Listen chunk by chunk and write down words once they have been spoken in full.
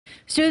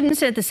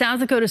Students at the South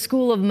Dakota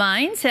School of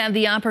Mines have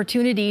the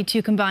opportunity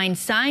to combine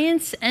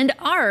science and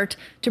art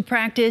to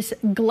practice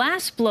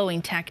glass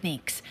blowing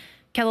techniques.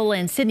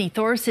 KELOLAND's Sydney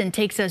Thorson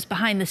takes us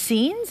behind the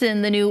scenes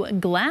in the new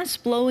glass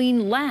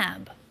blowing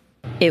lab.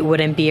 It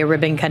wouldn't be a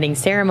ribbon cutting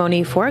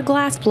ceremony for a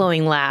glass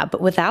blowing lab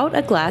without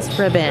a glass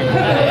ribbon.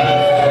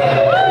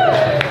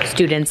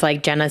 Students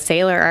like Jenna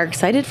Saylor are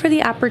excited for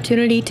the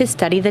opportunity to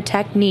study the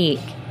technique.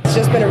 It's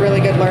just been a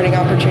really good learning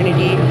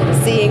opportunity,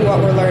 seeing what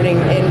we're learning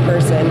in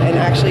person and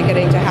actually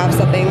getting to have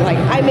something like,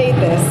 I made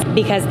this.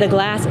 Because the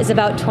glass is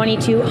about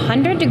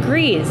 2,200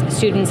 degrees,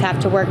 students have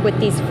to work with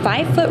these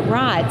 5-foot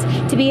rods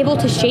to be able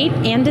to shape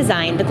and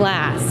design the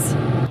glass.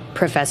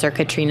 Professor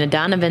Katrina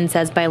Donovan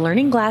says by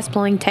learning glass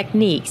blowing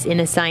techniques in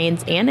a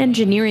science and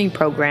engineering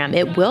program,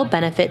 it will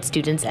benefit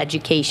students'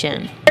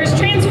 education. There's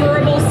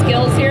transferable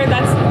skills here.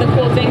 That's the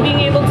cool thing, being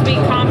able to be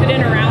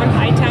confident around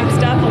high temp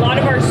stuff. A lot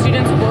of our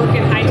students work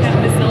in high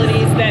temp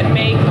facilities that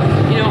make,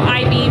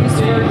 I-beams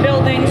for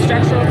buildings,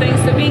 structural things.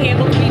 So being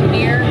able to be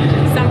near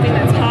something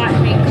that's hot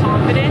and being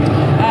confident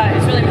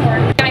is really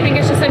important. I think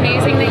it's just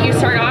amazing that you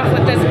start off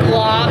with this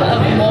glob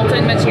of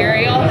molten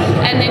material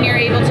and then you're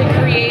able to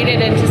create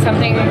it into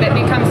something that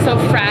becomes so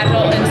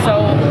fragile and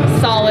so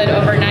solid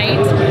overnight,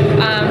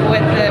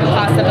 with the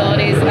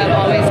possibilities of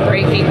always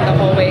breaking the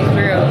whole way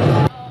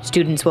through.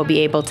 Students will be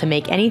able to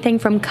make anything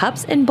from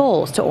cups and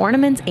bowls to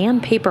ornaments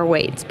and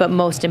paperweights, but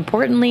most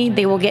importantly,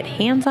 they will get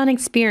hands-on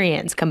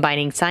experience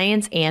combining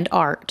science and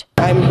art.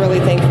 I'm really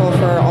thankful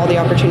for all the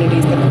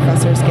opportunities that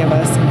professors give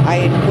us.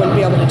 I wouldn't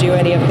be able to do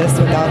any of this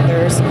without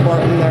their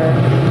support and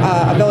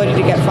their ability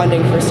to get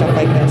funding for stuff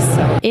like this.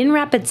 So. In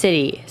Rapid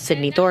City,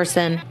 Sydney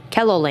Thorson,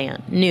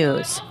 KELOLAND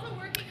News.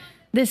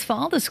 This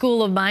fall, the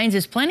School of Mines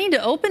is planning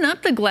to open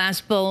up the glass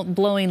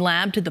blowing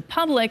lab to the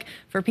public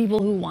for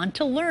people who want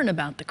to learn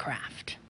about the craft.